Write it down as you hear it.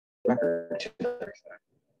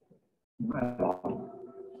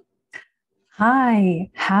Hi,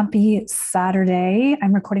 happy Saturday.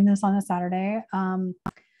 I'm recording this on a Saturday.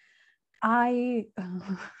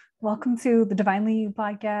 Welcome to the Divinely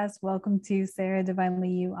podcast. Welcome to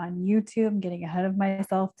Saradivinelyyou on YouTube. I'm getting ahead of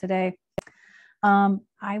myself today.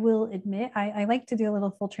 I will admit, I like to do a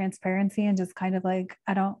little full transparency and just kind of like,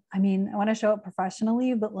 I want to show up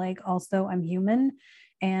professionally, but like also I'm human.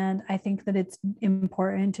 And I think that it's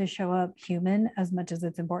important to show up human as much as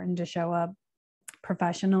it's important to show up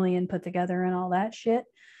professionally and put together and all that shit.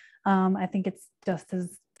 I think it's just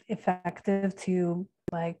as effective to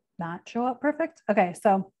like not show up perfect. Okay,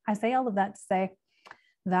 so I say all of that to say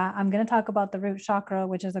that I'm going to talk about the root chakra,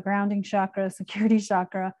 which is a grounding chakra, security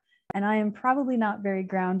chakra, and I am probably not very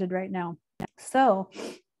grounded right now. So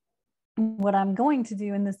what I'm going to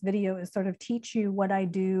do in this video is sort of teach you what I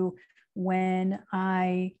do when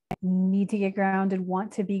I need to get grounded,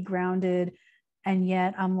 want to be grounded, and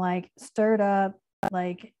yet I'm like stirred up,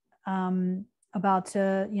 like about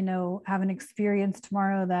to, have an experience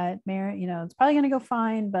tomorrow that it's probably going to go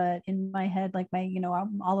fine, but in my head, like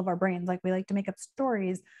all of our brains, like we like to make up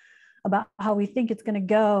stories about how we think it's going to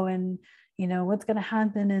go and what's going to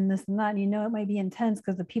happen and this and that. And, it might be intense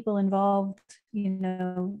because the people involved,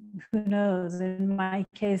 who knows? In my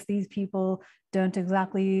case, these people don't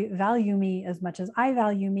exactly value me as much as I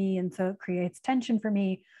value me. And so it creates tension for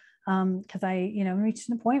me because I, reached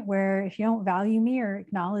a point where if you don't value me or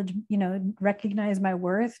acknowledge, recognize my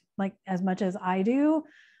worth, like as much as I do,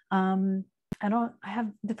 I have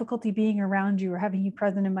difficulty being around you or having you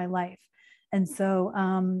present in my life. And so,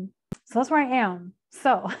 so that's where I am.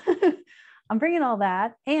 So I'm bringing all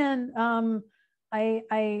that. And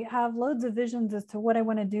I have loads of visions as to what I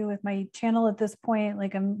want to do with my channel at this point.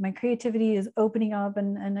 Like my creativity is opening up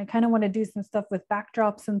and I kind of want to do some stuff with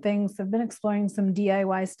backdrops and things. So I've been exploring some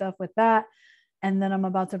DIY stuff with that. And then I'm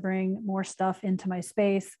about to bring more stuff into my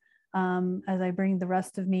space as I bring the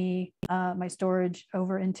rest of me, my storage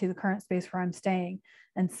over into the current space where I'm staying.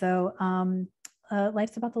 And so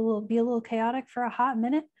life's about to be a little chaotic for a hot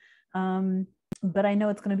minute. But I know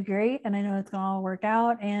it's going to be great and I know it's going to all work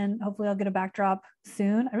out and hopefully I'll get a backdrop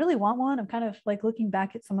soon. I really want one. I'm kind of like looking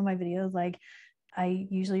back at some of my videos, like I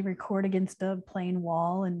usually record against a plain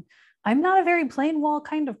wall and I'm not a very plain wall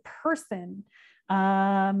kind of person.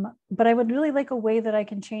 But I would really like a way that I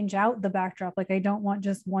can change out the backdrop. Like I don't want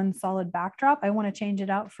just one solid backdrop. I want to change it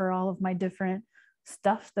out for all of my different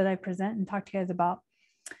stuff that I present and talk to you guys about.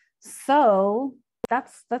 So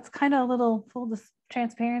that's kind of a little full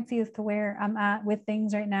transparency as to where I'm at with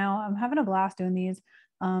things right now. I'm having a blast doing these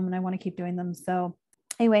and I want to keep doing them. So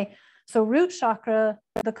anyway, so root chakra,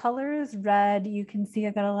 the color is red. You can see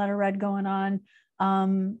I got a lot of red going on.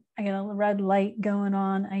 I got a red light going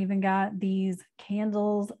on. I even got these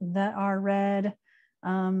candles that are red.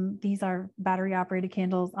 These are battery operated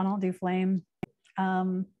candles. I don't do flame.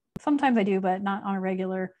 Sometimes I do, but not on a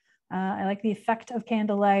regular. I like the effect of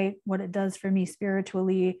candlelight, what it does for me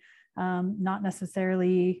spiritually, not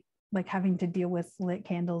necessarily like having to deal with lit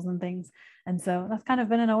candles and things. And so that's kind of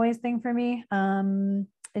been an always thing for me.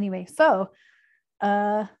 Anyway, so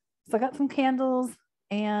I got some candles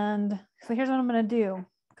and so here's what I'm going to do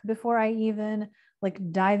before I even like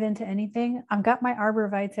dive into anything. I've got my Arbor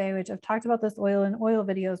Vitae, which I've talked about this oil in oil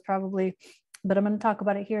videos probably, but I'm going to talk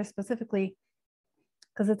about it here specifically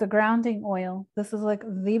because it's a grounding oil. This is like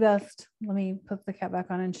the best. Let me put the cap back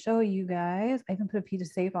on and show you guys. I can put a piece of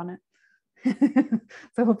safe on it.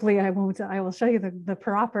 So hopefully I will show you the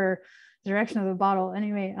proper direction of the bottle.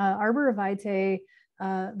 Anyway, Arbor Vitae,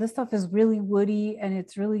 this stuff is really woody and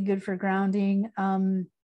it's really good for grounding.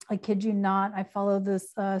 I kid you not, I follow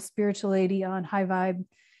this spiritual lady on High Vibe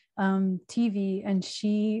TV and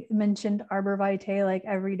she mentioned Arbor Vitae like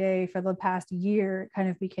every day for the past year. It kind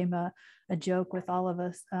of became a joke with all of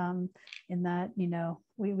us in that,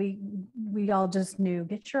 we all just knew,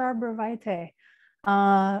 get your Arbor Vitae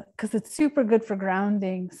because it's super good for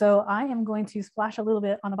grounding. So I am going to splash a little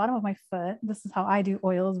bit on the bottom of my foot. This is how I do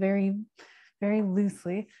oils, very, very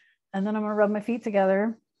loosely. And then I'm gonna rub my feet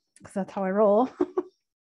together because that's how I roll.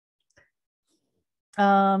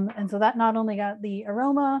 And so that not only got the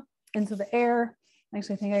aroma into the air,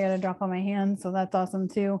 actually I think I got a drop on my hand, so that's awesome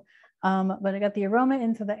too. But I got the aroma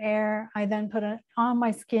into the air. I then put it on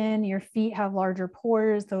my skin. Your feet have larger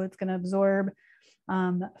pores, so it's going to absorb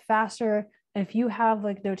faster. If you have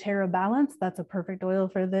like doTERRA balance, that's a perfect oil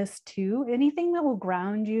for this too. Anything that will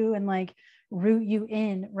ground you and like root you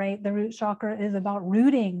in, right? The root chakra is about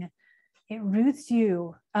rooting. It roots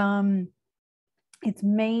you. Its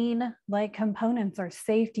main like components are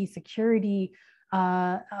safety, security,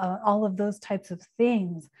 all of those types of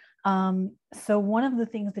things. So one of the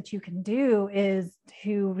things that you can do is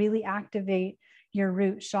to really activate your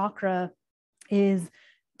root chakra is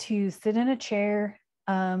to sit in a chair,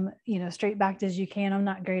 straight backed as you can. I'm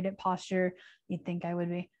not great at posture. You'd think I would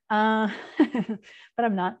be, but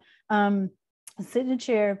I'm not. Sit in a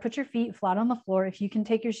chair, put your feet flat on the floor. If you can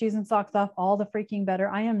take your shoes and socks off, all the freaking better.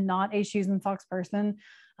 I am not a shoes and socks person.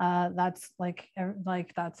 That's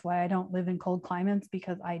that's why I don't live in cold climates,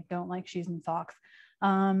 because I don't like shoes and socks.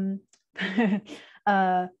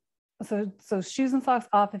 So shoes and socks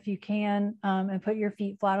off if you can, and put your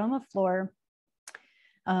feet flat on the floor.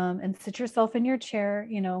 And sit yourself in your chair.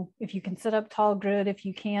 If you can sit up tall, good. If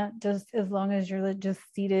you can't, just as long as you're just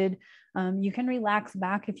seated, you can relax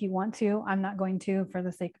back if you want to. I'm not going to for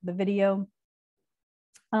the sake of the video.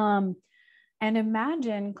 And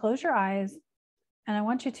imagine, close your eyes, and I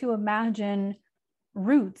want you to imagine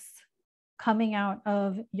roots coming out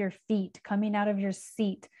of your feet, coming out of your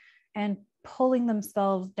seat, and pulling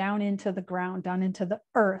themselves down into the ground, down into the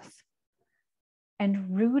earth,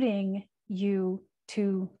 and rooting you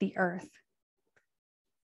to the earth.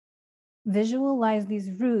 Visualize these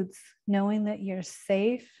roots, knowing that you're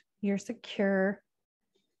safe, you're secure,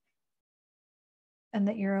 and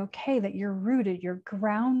that you're okay, that you're rooted, you're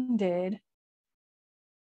grounded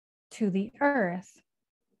to the earth.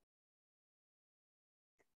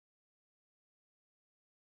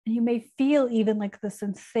 And you may feel even like the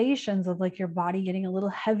sensations of like your body getting a little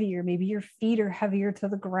heavier. Maybe your feet are heavier to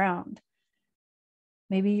the ground.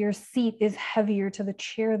 Maybe your seat is heavier to the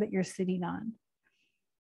chair that you're sitting on.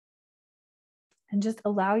 And just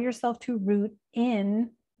allow yourself to root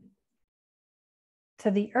in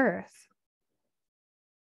to the earth.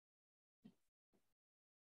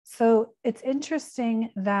 So it's interesting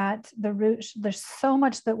that the root, there's so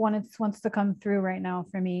much that wants to come through right now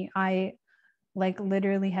for me. I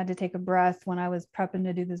literally had to take a breath when I was prepping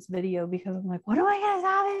to do this video, because I'm like, what am I going to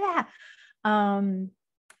talk about?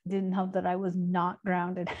 Didn't help that I was not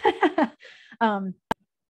grounded.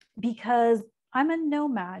 Because I'm a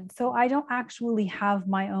nomad, so I don't actually have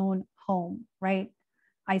my own home, right?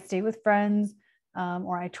 I stay with friends,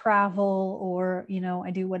 or I travel, or,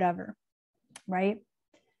 I do whatever, right?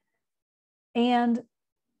 And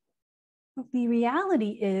the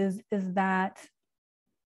reality is that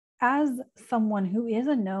as someone who is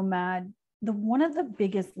a nomad, one of the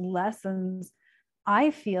biggest lessons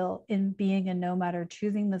I feel in being a nomad or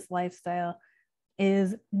choosing this lifestyle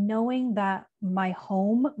is knowing that my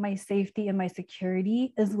home, my safety, and my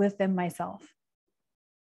security is within myself.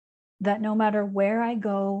 That no matter where I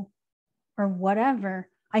go or whatever,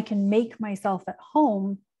 I can make myself at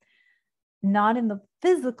home, not in the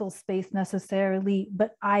physical space necessarily,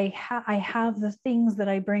 but I have the things that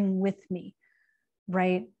I bring with me,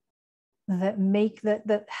 right?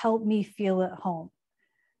 That help me feel at home.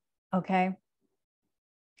 Okay.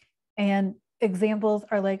 And examples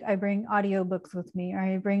are like, I bring audiobooks with me, or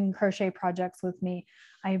I bring crochet projects with me.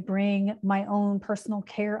 I bring my own personal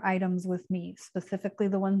care items with me, specifically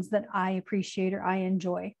the ones that I appreciate or I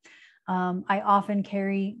enjoy. I often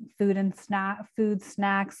carry food,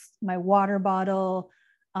 snacks, my water bottle,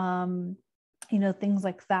 things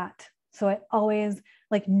like that. So I always,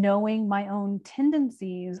 knowing my own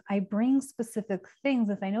tendencies, I bring specific things.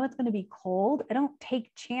 If I know it's going to be cold, I don't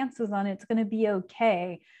take chances on it's going to be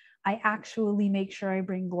okay. I actually make sure I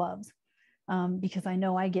bring gloves, because I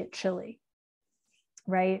know I get chilly,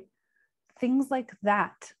 right? Things like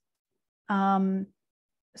that.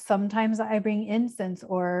 Sometimes I bring incense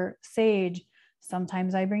or sage.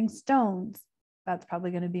 Sometimes I bring stones. That's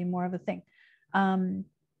probably going to be more of a thing.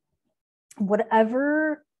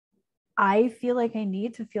 Whatever I feel like I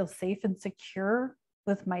need to feel safe and secure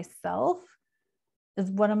with myself is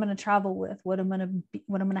what I'm going to travel with, what I'm going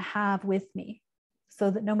to have with me. So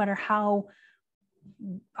that no matter how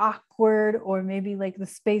awkward, or maybe the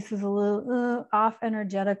space is a little off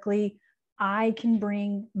energetically, I can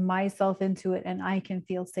bring myself into it and I can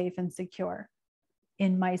feel safe and secure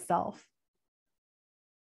in myself.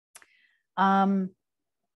 I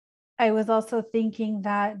was also thinking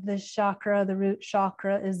that the chakra, the root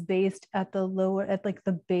chakra, is based at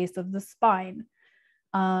the base of the spine.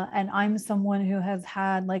 And I'm someone who has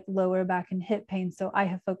had lower back and hip pain. So I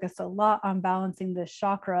have focused a lot on balancing this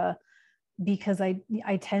chakra, because I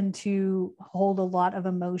tend to hold a lot of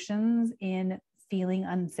emotions in feeling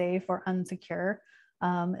unsafe or unsecure,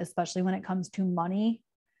 especially when it comes to money.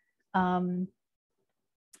 And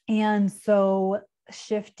so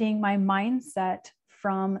shifting my mindset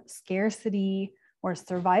from scarcity or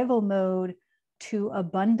survival mode to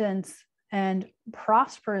abundance and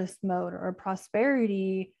prosperous mode or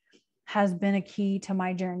prosperity has been a key to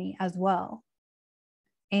my journey as well.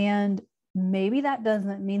 And maybe that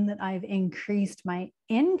doesn't mean that I've increased my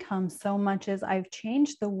income so much as I've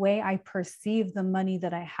changed the way I perceive the money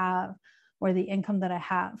that I have or the income that I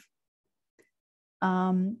have.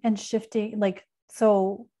 And shifting, like,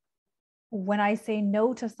 so when I say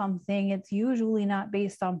no to something, it's usually not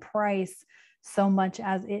based on price so much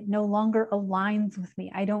as it no longer aligns with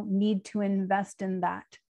me. I don't need to invest in that.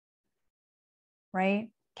 Right?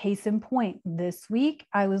 Case in point, this week,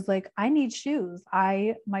 I was like, I need shoes.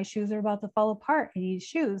 My shoes are about to fall apart. I need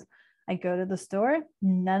shoes. I go to the store,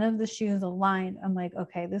 none of the shoes aligned. I'm like,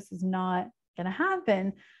 okay, this is not going to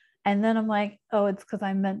happen. And then I'm like, oh, it's because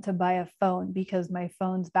I meant to buy a phone because my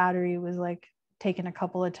phone's battery was like taken a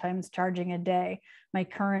couple of times charging a day. My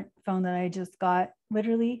current phone that I just got,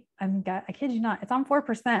 literally, I kid you not, it's on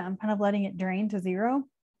 4%. I'm kind of letting it drain to 0,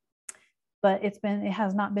 but it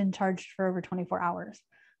has not been charged for over 24 hours.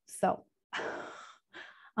 So,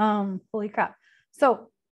 holy crap. So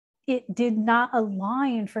it did not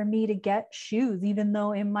align for me to get shoes, even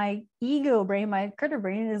though in my ego brain, my critter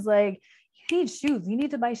brain is like, you need shoes. You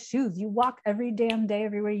need to buy shoes. You walk every damn day,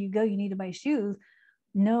 everywhere you go, you need to buy shoes.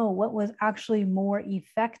 No, what was actually more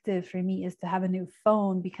effective for me is to have a new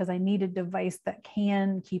phone because I need a device that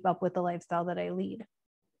can keep up with the lifestyle that I lead.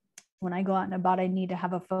 When I go out and about, I need to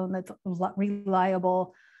have a phone that's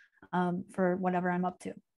reliable for whatever I'm up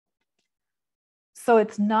to. So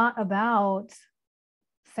it's not about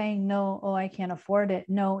saying no, oh, I can't afford it.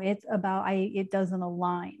 No, it's about it doesn't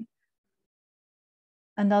align.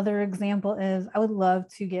 Another example is I would love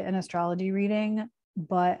to get an astrology reading,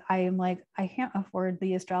 but I am like, I can't afford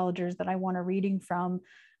the astrologers that I want a reading from.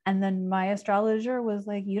 And then my astrologer was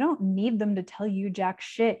like, you don't need them to tell you jack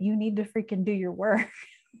shit. You need to freaking do your work.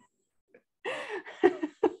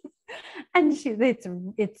 And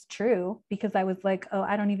it's true, because I was like, oh,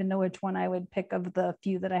 I don't even know which one I would pick of the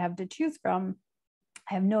few that I have to choose from.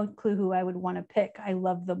 I have no clue who I would want to pick. I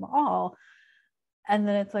love them all. And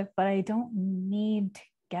then it's like, but I don't need to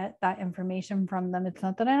get that information from them. It's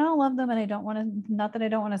not that I don't love them and not that I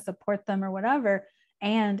don't want to support them or whatever.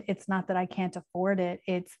 And it's not that I can't afford it.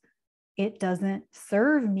 It doesn't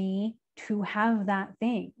serve me to have that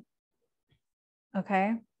thing.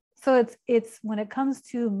 Okay. So it's when it comes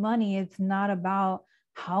to money, it's not about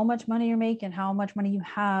how much money you're making, how much money you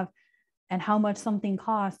have, and how much something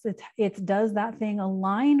costs. It's does that thing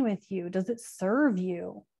align with you? Does it serve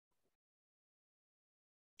you?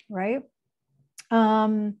 Right?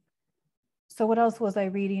 So what else was I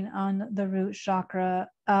reading on the root chakra?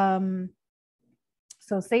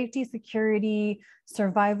 So safety, security,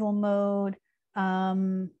 survival mode.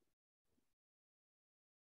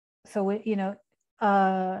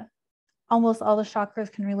 Almost all the chakras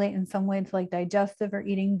can relate in some way to like digestive or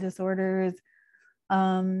eating disorders.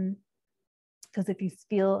 Because if you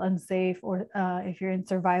feel unsafe or if you're in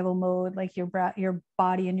survival mode, like your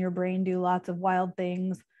body and your brain do lots of wild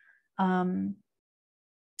things.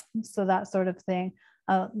 So that sort of thing.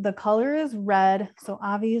 The color is red. So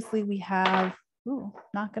obviously we have,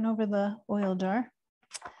 knocking over the oil jar.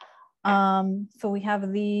 So we have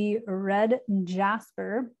the red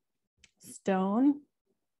jasper stone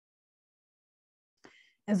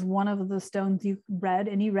is one of the stones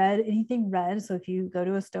anything red. So if you go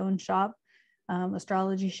to a stone shop,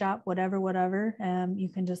 astrology shop, whatever, you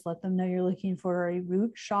can just let them know you're looking for a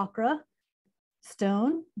root chakra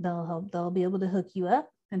stone. They'll be able to hook you up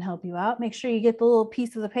and help you out. Make sure you get the little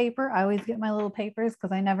pieces of paper. I always get my little papers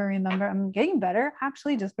because I never remember. I'm getting better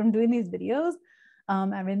actually just from doing these videos.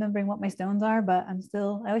 I'm remembering what my stones are, but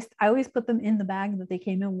I always put them in the bag that they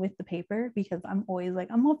came in with the paper because I'm always like,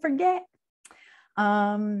 I'm gonna forget.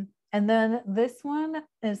 And then this one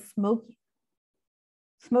is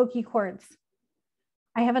smoky quartz.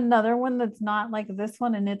 I have another one that's not like this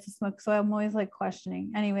one and it's a smoke. So I'm always like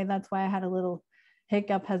questioning. Anyway, that's why I had a little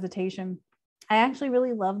hesitation. I actually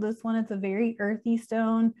really love this one. It's a very earthy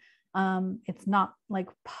stone. It's not like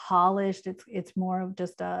polished. It's more of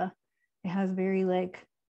just it has very like,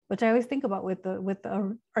 which I always think about with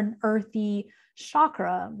an earthy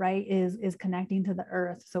chakra, right? Is connecting to the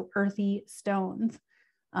earth. So earthy stones.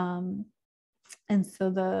 And so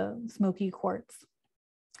the smoky quartz.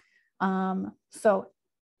 So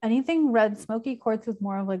anything red, smoky quartz is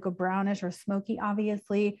more of like a brownish or smoky,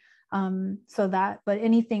 obviously. But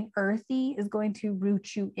anything earthy is going to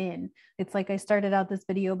root you in. It's like I started out this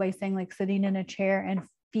video by saying like sitting in a chair and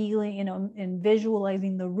feeling, and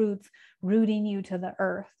visualizing the roots rooting you to the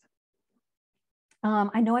earth.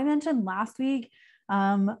 I know I mentioned last week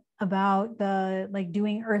about the like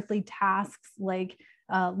doing earthly tasks, like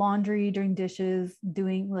laundry, doing dishes,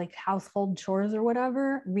 doing like household chores or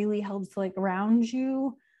whatever really helps to like ground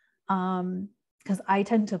you. Because I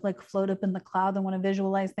tend to like float up in the cloud and want to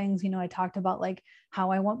visualize things. I talked about like how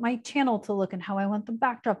I want my channel to look and how I want the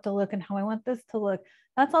backdrop to look and how I want this to look.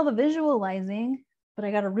 That's all the visualizing, but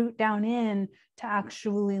I got to root down in to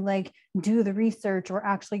actually like do the research or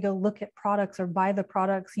actually go look at products or buy the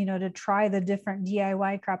products, to try the different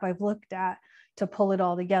DIY crap I've looked at to pull it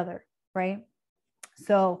all together, right?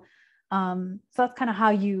 So that's kind of how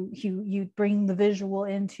you bring the visual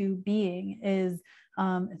into being. Is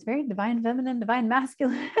it's very divine feminine, divine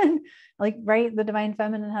masculine. Like, right, the divine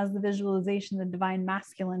feminine has the visualization, the divine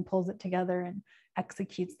masculine pulls it together and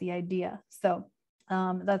executes the idea. So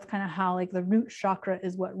that's kind of how like the root chakra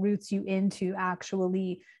is what roots you into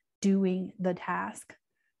actually doing the task.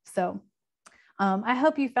 So I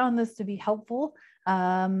hope you found this to be helpful.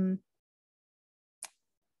 I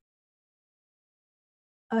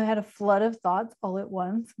had a flood of thoughts all at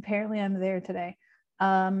once. Apparently I'm there today.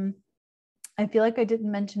 I feel like I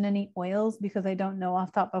didn't mention any oils because I don't know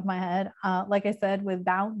off the top of my head. Like I said, with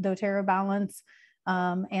doTERRA Balance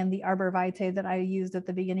and the Arbor Vitae that I used at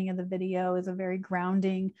the beginning of the video is a very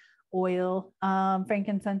grounding oil.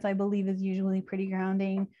 Frankincense, I believe, is usually pretty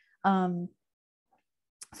grounding. So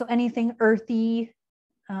anything earthy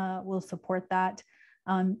will support that.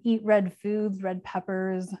 Eat red foods, red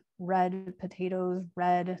peppers, red potatoes,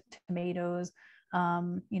 red tomatoes,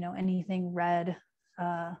 anything red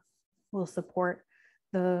will support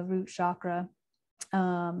the root chakra.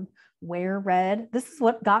 Wear red. This is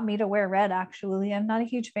what got me to wear red, actually. I'm not a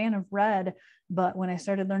huge fan of red, but when I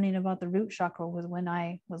started learning about the root chakra was when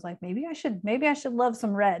I was like, maybe I should love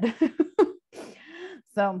some red.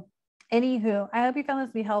 So anywho, I hope you found this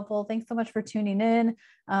to be helpful. Thanks so much for tuning in.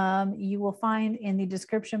 You will find in the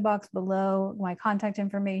description box below my contact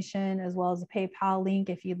information, as well as a PayPal link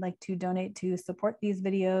if you'd like to donate to support these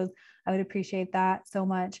videos. I would appreciate that so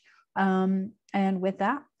much. And with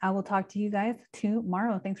that, I will talk to you guys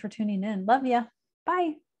tomorrow. Thanks for tuning in. Love ya.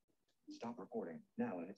 Bye. Stop recording now.